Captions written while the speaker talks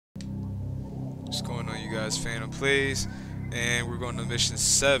What's going on, you guys? Phantom Plays, and we're going to mission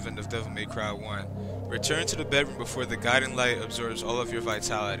 7 of Devil May Cry 1. Return to the bedroom before the guiding light absorbs all of your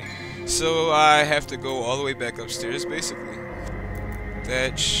vitality. So I have to go all the way back upstairs, basically.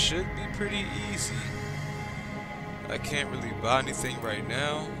 That should be pretty easy. I can't really buy anything right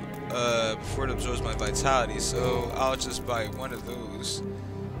now before it absorbs my vitality, so I'll just buy one of those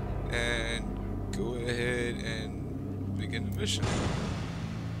and go ahead and begin the mission.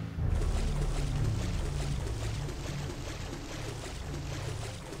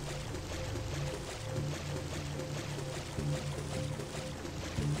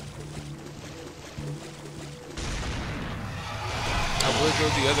 I would go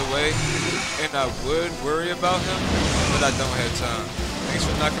the other way, and I would worry about him, but I don't have time. Thanks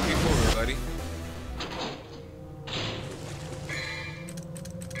for knocking me forward, buddy.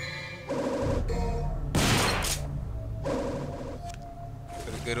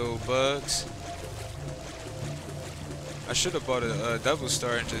 For the good old bugs. I should have bought a double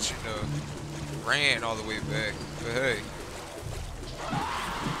star and just, ran all the way back. But hey.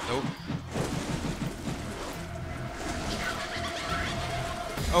 Nope.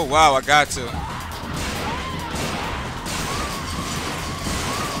 Oh wow, I got to.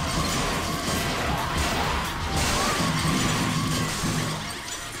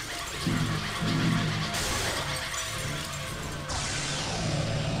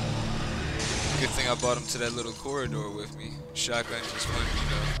 Good thing I brought him to that little corridor with me. Shotgun just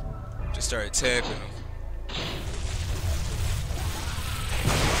went, just started tapping him.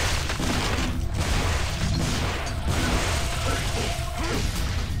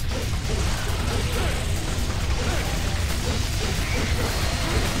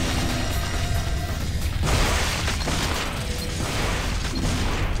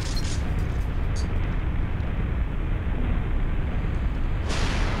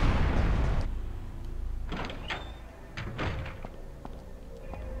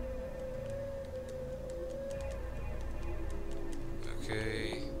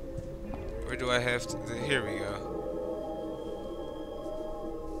 Okay, where do I have to? Here we go.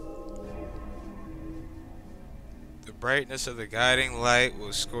 The brightness of the guiding light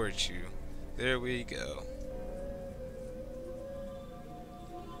will scorch you. There we go.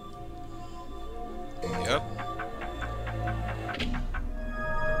 Yep.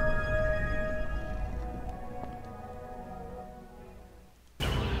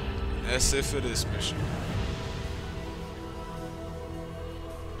 That's it for this mission.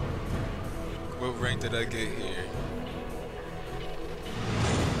 What rank did I get here?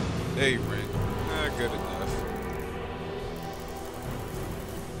 A rank. Not good enough.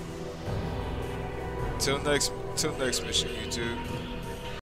 Till next mission, YouTube.